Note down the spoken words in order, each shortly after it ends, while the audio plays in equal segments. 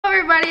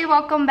everybody,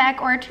 welcome back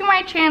to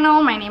my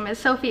channel. My name is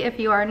Sophie if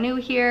you are new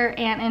here,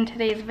 and in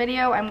today's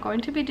video I'm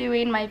going to be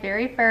doing my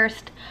very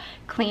first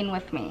clean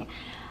with me.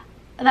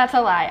 That's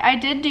a lie. I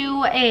did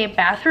do a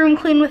bathroom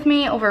clean with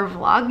me over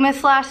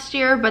Vlogmas last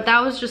year, but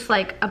that was just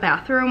like a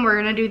bathroom. We're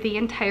gonna do the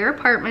entire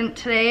apartment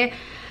today.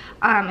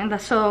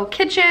 So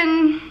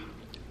kitchen,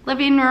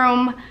 living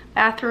room,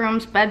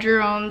 bathrooms,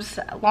 bedrooms,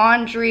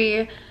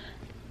 laundry,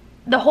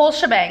 the whole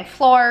shebang,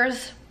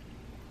 floors.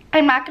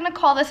 I'm not gonna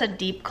call this a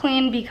deep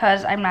clean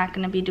because I'm not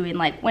gonna be doing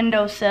like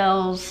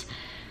windowsills,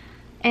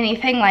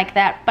 anything like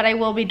that, but I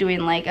will be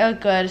doing like a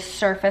good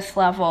surface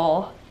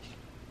level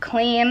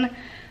clean.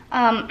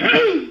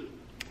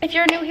 If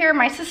you're new here,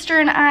 my sister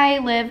and I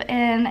live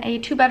in a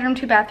 2-bedroom,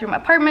 2-bathroom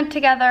apartment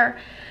together,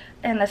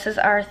 and this is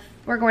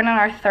we're going on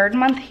our 3rd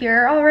month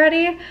here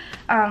already.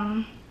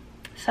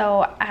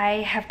 So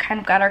I have kind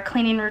of got our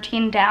cleaning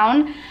routine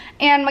down.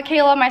 And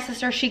Michaela, my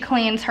sister, she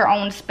cleans her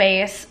own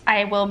space.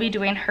 I will be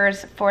doing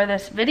hers for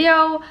this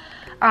video,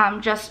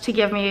 just to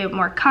give me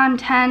more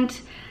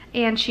content.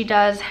 And she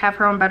does have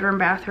her own bedroom,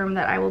 bathroom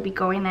that I will be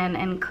going in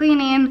and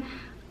cleaning,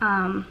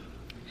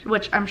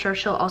 which I'm sure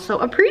she'll also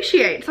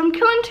appreciate. So I'm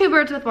killing 2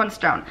 birds with 1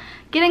 stone.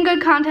 Getting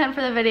good content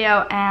for the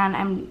video, and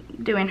I'm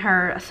doing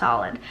her a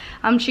solid.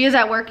 She is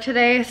at work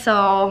today,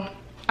 so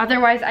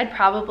otherwise I'd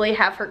probably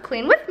have her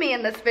clean with me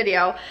in this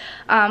video.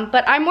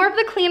 But I'm more of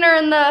the cleaner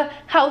in the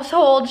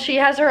household. She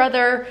has her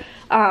other,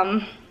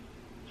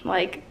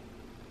 like,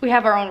 we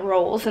have our own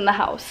roles in the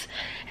house,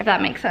 if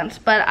that makes sense.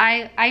 But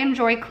I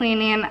enjoy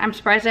cleaning. I'm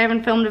surprised I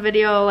haven't filmed a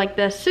video like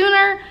this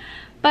sooner.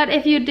 But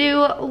if you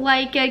do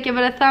like it, give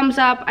it a thumbs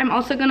up. I'm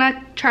also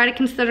gonna try to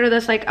consider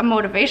this like a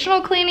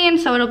motivational cleaning,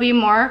 so it'll be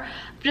more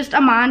just a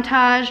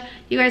montage.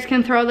 You guys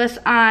can throw this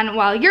on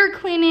while you're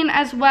cleaning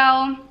as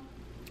well.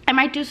 I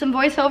might do some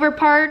voiceover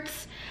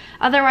parts.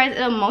 Otherwise,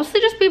 it'll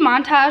mostly just be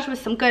montage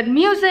with some good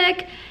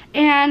music,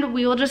 and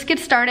we will just get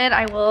started.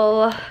 I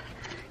will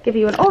give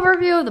you an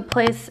overview. The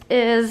place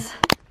is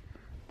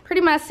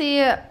pretty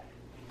messy,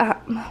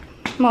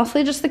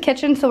 mostly just the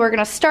kitchen, so we're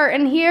gonna start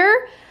in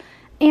here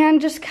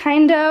and just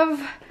kind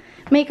of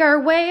make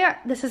our way.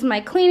 This is my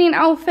cleaning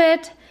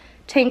outfit.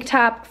 Tank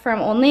top from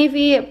Old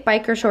Navy,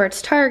 biker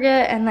shorts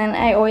Target, and then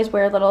I always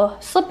wear little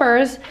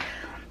slippers.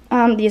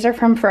 These are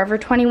from Forever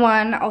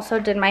 21. Also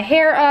did my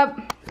hair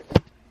up.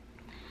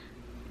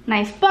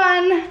 Nice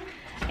bun.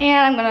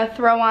 And I'm gonna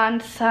throw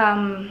on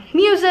some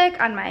music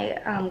on my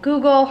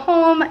Google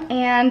Home,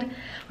 and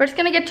we're just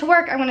gonna get to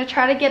work. I'm gonna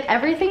try to get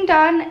everything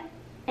done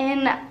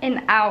in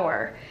an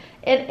hour.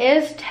 It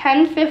is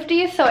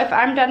 10:50, so if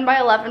I'm done by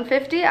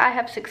 11:50, I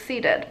have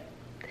succeeded.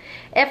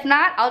 If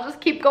not, I'll just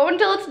keep going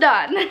till it's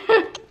done.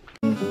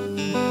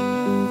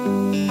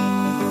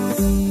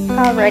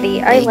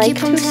 Alrighty, I like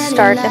to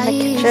start in the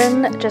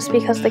kitchen just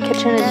because the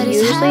kitchen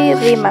is usually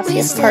the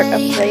messiest part of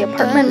the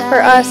apartment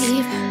for us.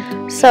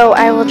 So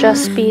I will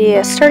just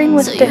be starting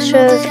with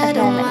dishes and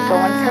then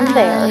going from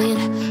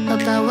there.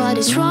 About what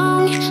is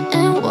wrong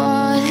and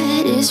what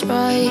is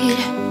right.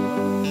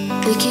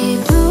 We keep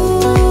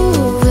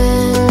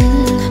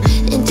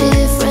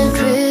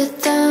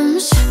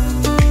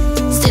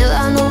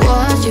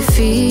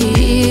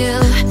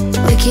feel.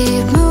 We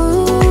keep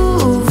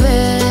moving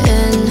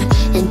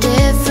in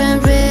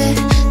different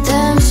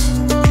rhythms.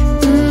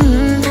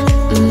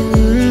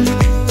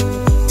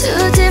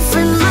 Two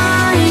different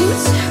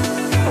minds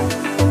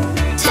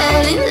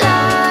telling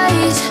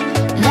lies.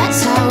 That's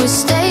how we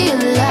stay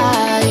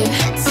alive.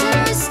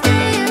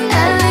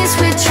 At least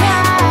we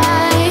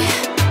try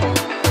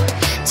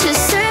to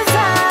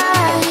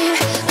survive.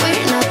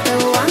 We're not the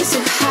ones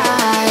who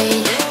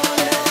hide.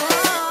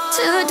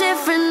 Two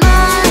different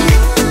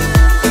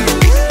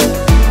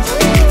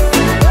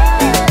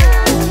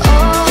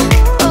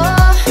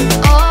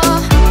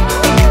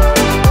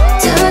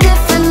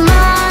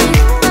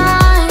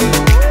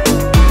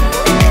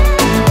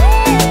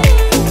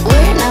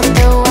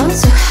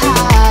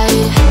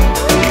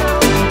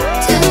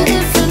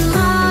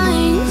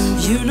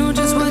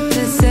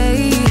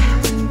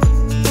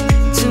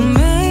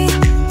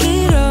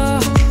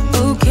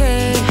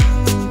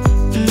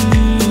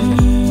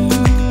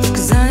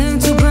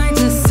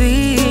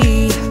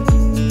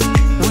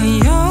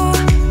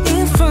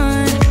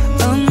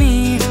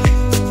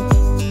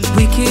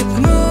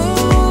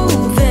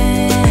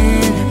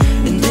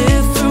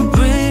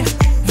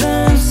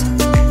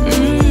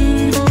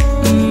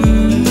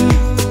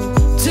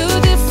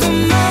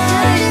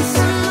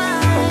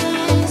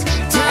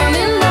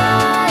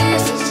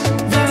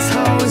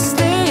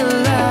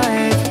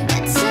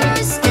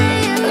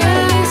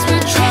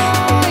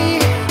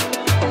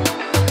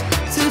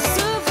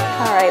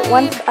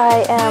once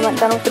I am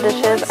done with the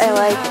dishes, I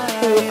like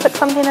to put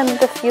something in the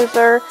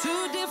diffuser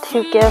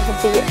to give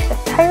the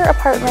entire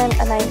apartment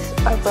a nice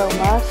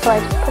aroma. So I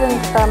just put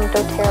in some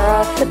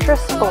doTERRA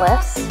Citrus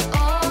Bliss,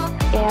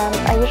 and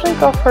I usually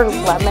go for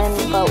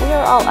lemon, but we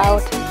are all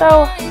out,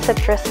 so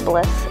Citrus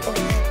Bliss is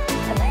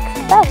the next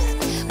best.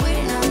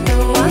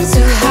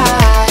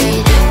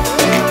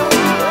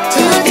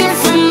 Two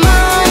different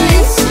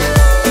minds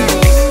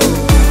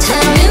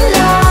telling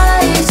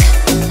lies.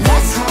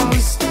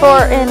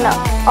 For an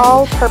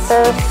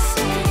all-purpose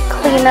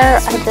cleaner,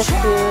 I just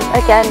use,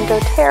 again,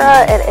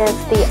 doTERRA. It is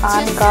the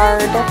On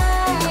Guard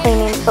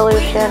cleaning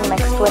solution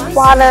mixed with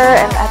water,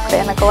 and I put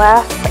it in a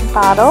glass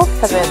bottle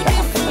because it's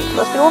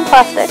supposed to go in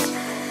plastic.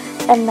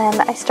 And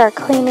then I start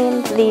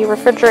cleaning the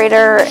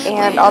refrigerator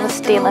and all the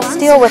stainless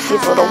steel with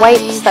these little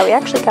wipes that we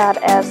actually got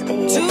as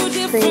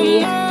a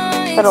free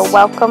little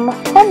welcome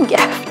home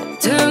gift.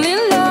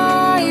 Telling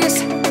lies,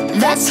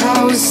 that's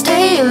how we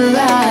stay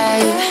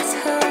alive.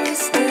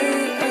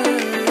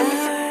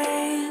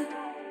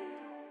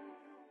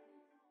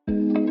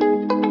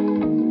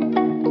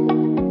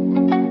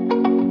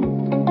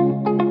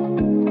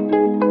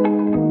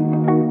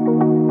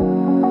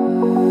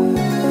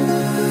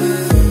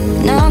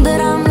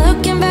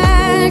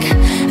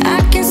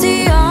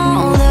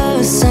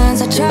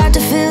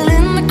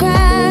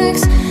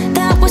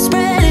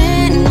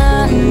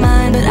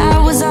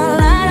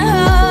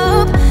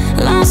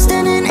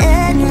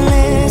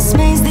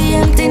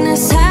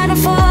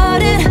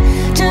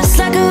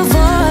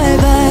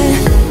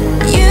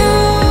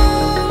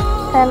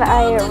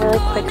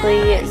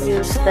 Quickly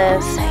use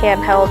this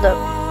handheld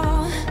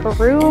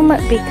broom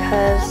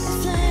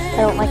because I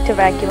don't like to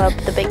vacuum up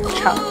the big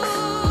chunks.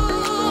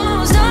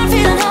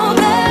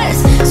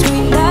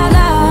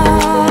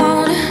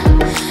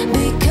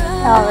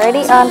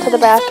 Alrighty, on to the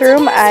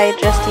bathroom. I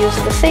just use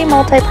the same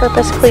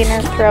multi-purpose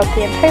cleaner throughout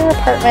the entire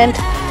apartment.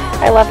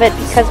 I love it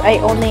because I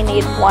only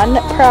need one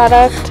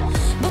product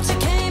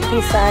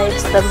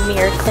besides the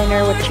mirror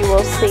cleaner, which you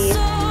will see.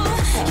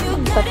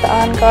 But the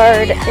On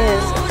Guard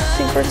is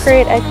super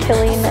great at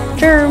killing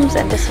germs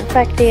and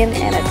disinfecting,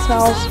 and it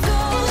smells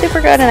super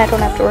good, and I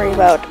don't have to worry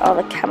about all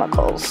the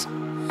chemicals.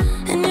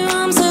 In your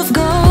arms of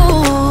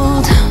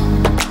gold,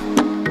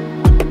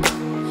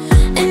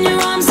 in your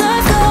arms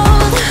of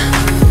gold.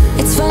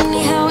 It's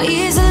funny how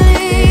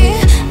easily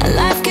a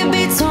life can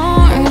be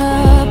torn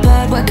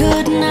apart. Why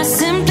couldn't I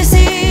simply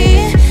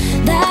see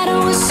that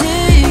I was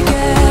sick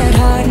at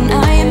heart and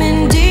I am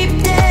in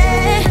deep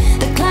debt?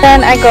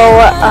 Then I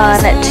go on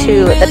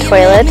to the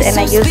toilet and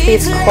I use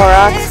these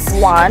Clorox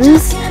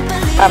wands.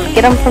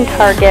 Get them from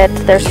Target.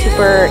 They're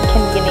super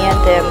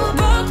convenient and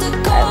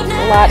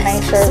a lot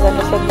nicer than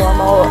just a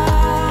normal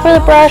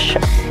toilet brush.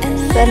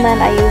 And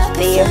then I use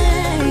the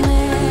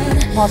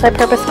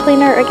multi-purpose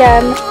cleaner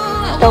again.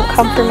 Don't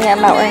come for me,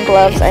 I'm not wearing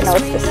gloves. I know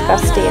it's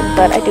disgusting,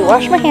 but I do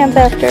wash my hands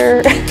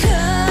after.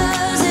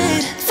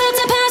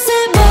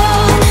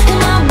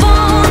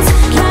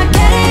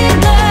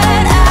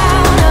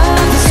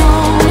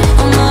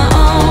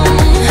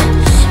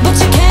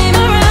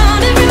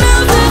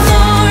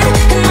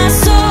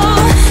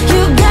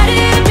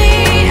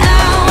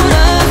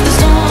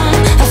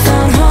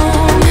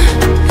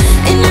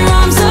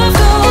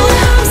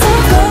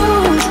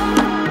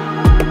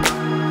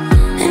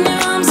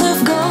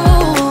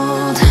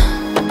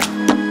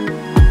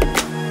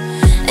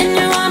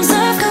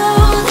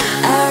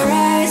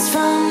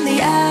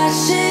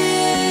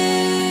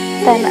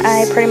 Then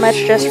I pretty much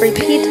just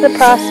repeat the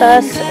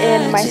process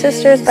in my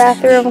sister's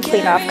bathroom,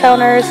 clean off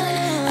counters,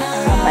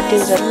 do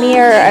the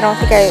mirror. I don't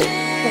think I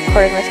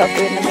recorded myself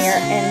doing the mirror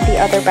in the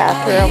other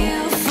bathroom.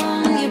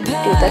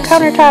 Do the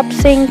countertop,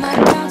 sink,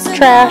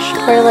 trash,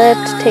 toilet,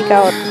 take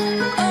out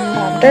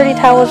dirty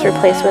towels,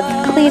 replace with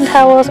clean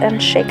towels,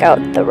 and shake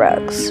out the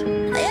rugs.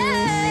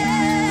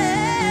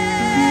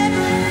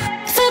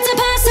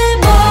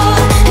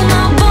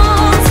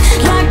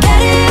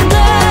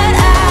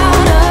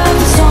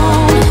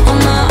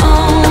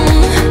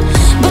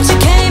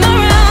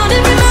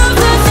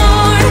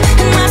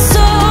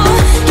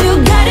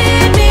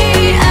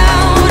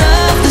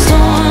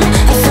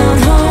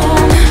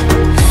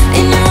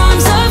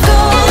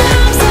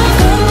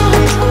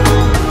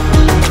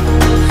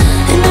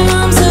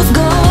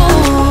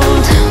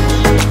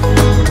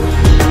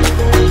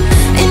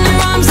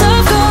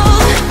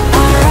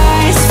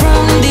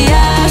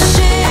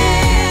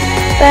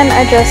 Then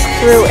I just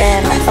threw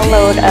in a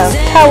load of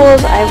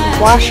towels. I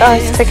wash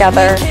ours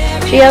together.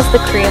 She has the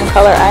cream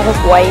color, I have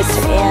white,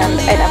 and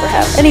I never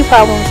have any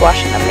problems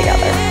washing them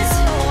together.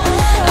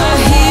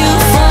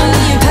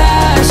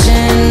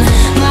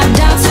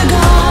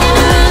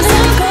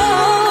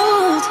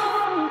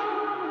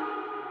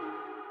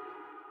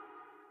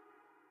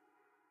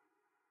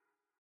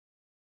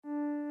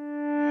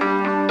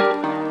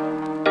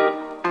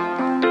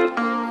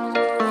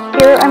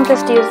 Here I'm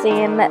just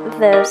using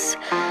this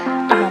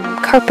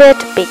carpet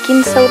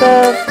baking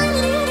soda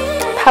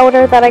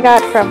powder that I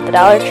got from the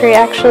Dollar Tree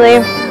actually,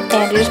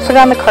 and you just put it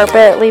on the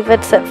carpet, leave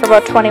it sit for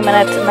about 20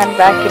 minutes, and then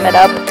vacuum it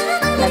up,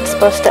 and it's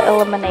supposed to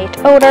eliminate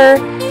odor,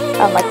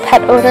 like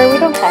pet odor. We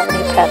don't have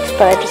any pets,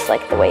 but I just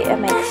like the way it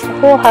makes the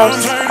whole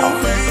house smell.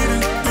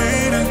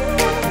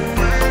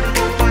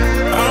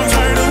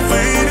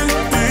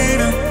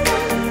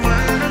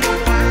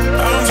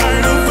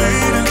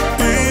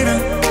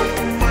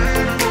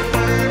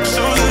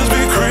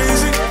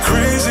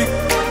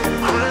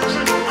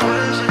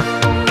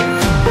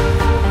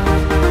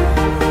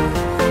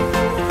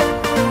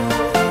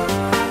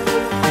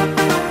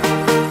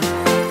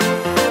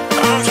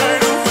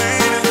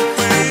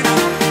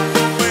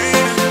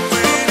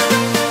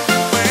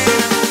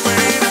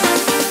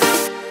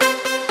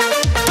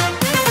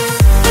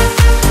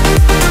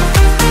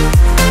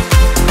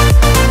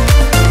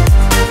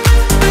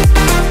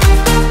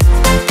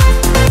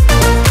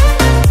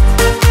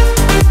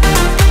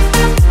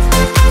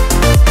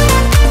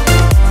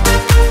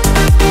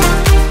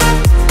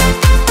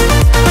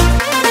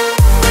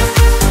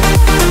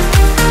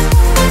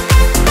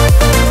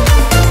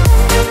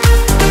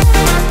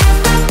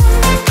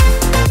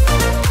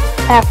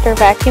 after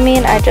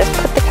vacuuming, I just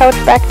put the couch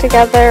back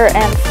together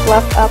and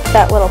fluff up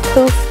that little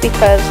poof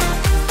because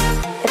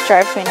it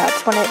drives me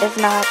nuts when it is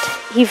not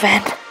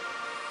even.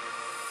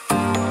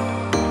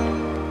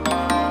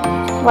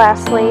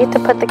 Lastly, to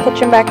put the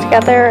kitchen back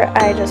together,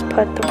 I just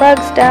put the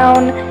rugs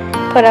down,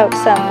 put out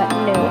some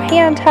new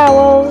hand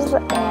towels,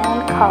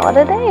 and call it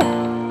a day.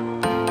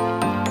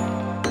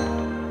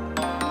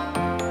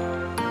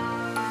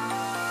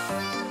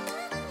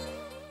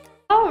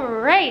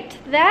 Alright,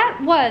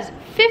 that was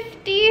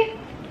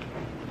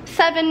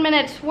 57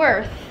 minutes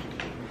worth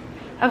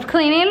of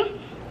cleaning.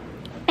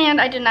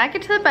 And I did not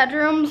get to the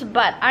bedrooms,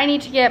 but I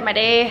need to get my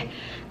day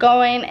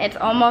going. It's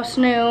almost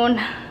noon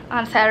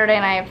on Saturday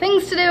and I have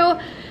things to do.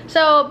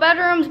 So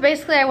bedrooms,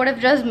 basically I would have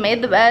just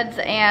made the beds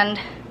and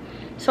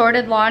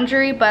sorted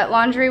laundry, but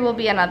laundry will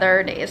be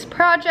another day's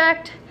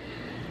project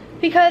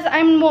because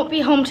I won't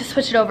be home to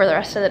switch it over the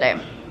rest of the day.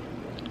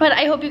 But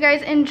I hope you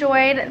guys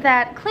enjoyed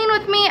that clean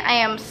with me. I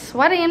am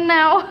sweating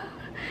now.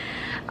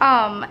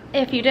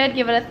 If you did,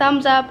 give it a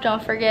thumbs up.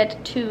 Don't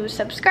forget to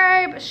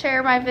subscribe,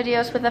 share my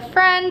videos with a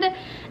friend,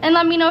 and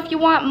let me know if you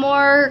want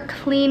more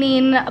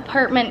cleaning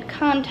apartment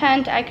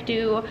content. I could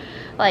do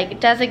like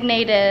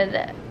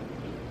designated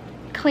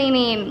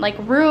cleaning like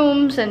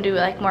rooms and do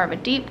like more of a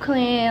deep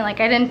clean. Like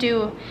I didn't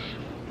do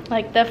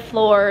like the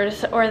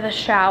floors or the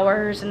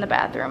showers and the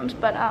bathrooms,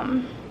 but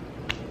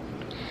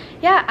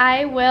yeah,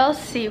 I will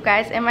see you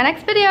guys in my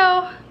next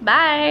video.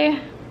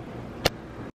 Bye.